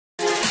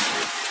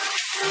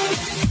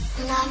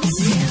It's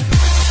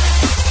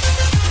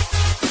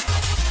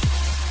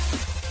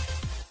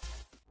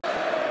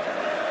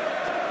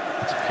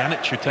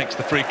Pjanic who takes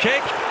the free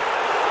kick.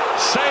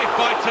 Saved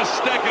by ter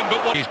Stegen,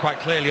 but he's quite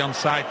clearly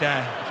onside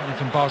there.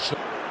 From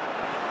Barcelona.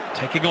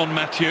 Taking on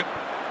Mathieu.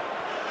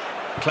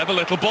 Clever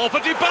little ball for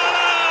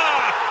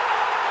Dybala!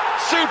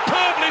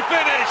 Superbly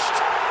finished!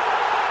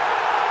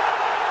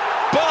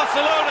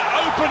 Barcelona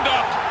opened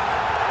up.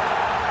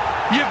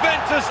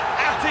 Juventus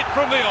at it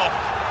from the off.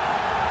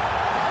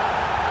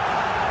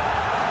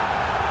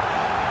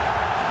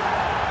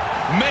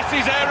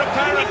 Messi's heir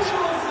apparent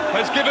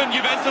has given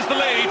Juventus the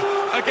lead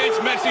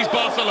against Messi's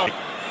Barcelona.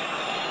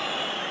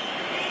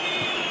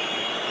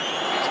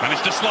 He's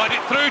managed to slide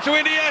it through to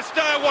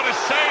Iniesta. What a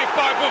save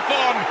by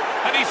Buffon!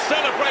 And he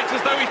celebrates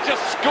as though he's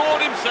just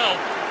scored himself.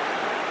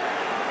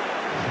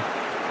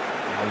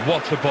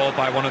 What a ball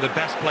by one of the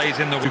best players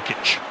in the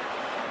Vukic.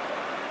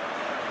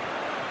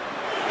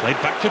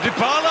 Played back to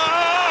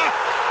Dybala!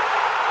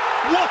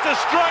 What a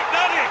strike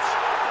that is!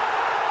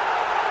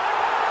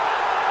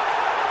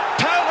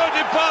 Paulo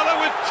Dybala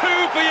with 2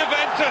 for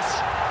Juventus.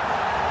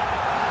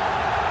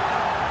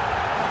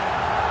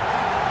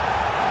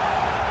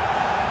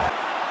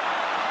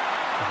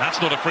 And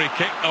that's not a free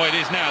kick. Oh, it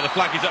is now. The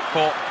flag is up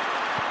for...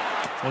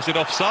 Was it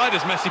offside?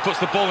 As Messi puts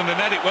the ball in the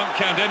net, it won't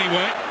count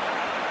anyway.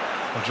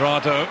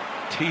 Quadrado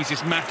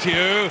teases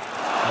Mathieu,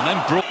 and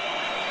then brought...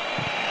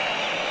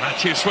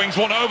 Mathieu swings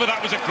one over.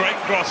 That was a great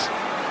cross.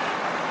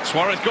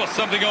 Suarez got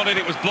something on it.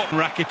 It was blocked.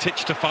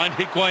 Rakitic to find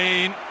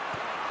Higuain.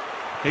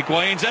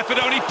 Higuain's effort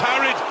only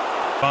parried.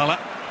 Bala.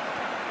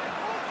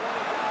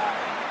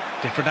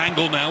 Different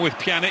angle now with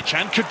Pjanic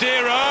and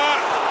Khedira.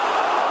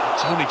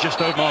 It's only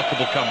just a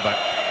remarkable comeback.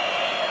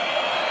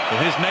 Well,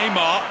 here's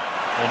Neymar,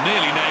 or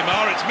nearly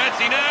Neymar. It's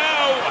Messi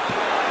now.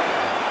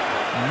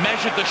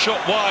 Measured the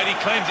shot wide. He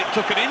claims it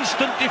took an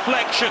instant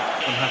deflection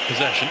and had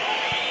possession.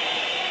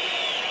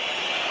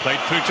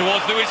 Played through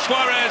towards Luis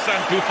Suarez,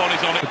 and Buffon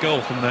is on it. The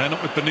goal from there,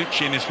 not with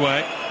Bonucci in his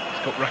way.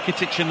 He's got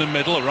Rakitic in the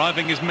middle,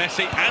 arriving is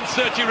Messi and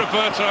Sergio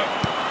Roberto.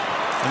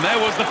 And there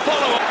was the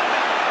follow-up.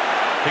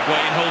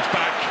 Higuain holds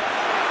back.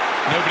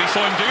 Nobody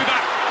saw him do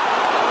that.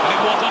 And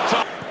it was on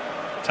top.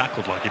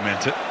 Tackled like he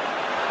meant it.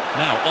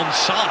 Now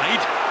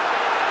onside.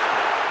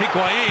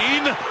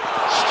 Higuain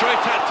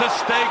straight at ter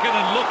Stegen,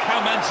 and look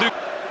how Mandzukic.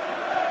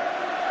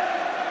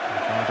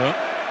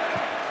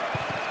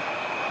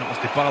 That was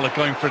Dybala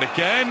going for it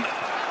again.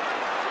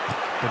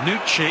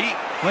 Bonucci,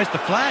 where's the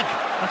flag?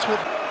 That's what...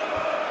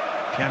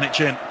 Pjanic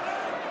in.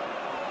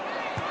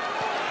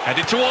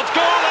 Headed towards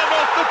goal and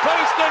off the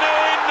post and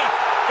in!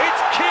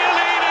 It's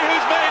Chiellini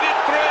who's made it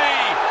 3!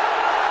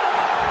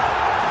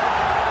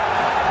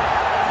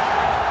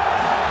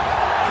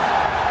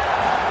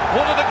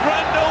 One of the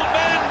grand old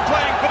men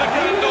playing for the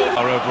grand old...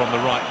 Are over on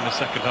the right in the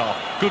second half.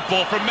 Good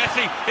ball from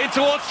Messi in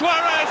towards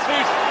Suarez,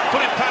 who's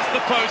put it past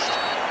the post.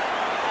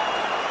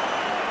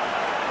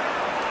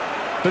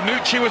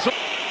 Bonucci was...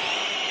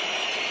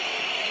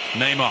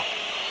 Neymar.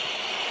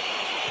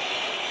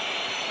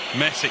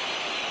 Messi.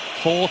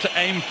 4 to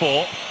aim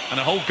for, and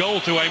a whole goal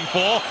to aim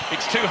for.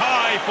 It's too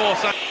high for...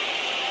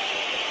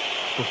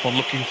 Buffon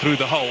looking through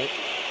the hole.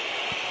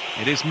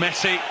 It is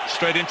Messi,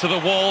 straight into the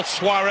wall.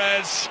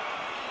 Suarez.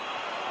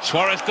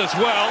 Suarez does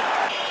well.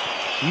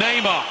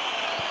 Neymar.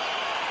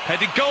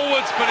 Headed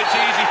goalwards, but it's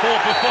easy for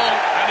Buffon,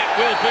 and it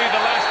will be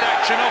the last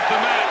action of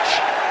the match.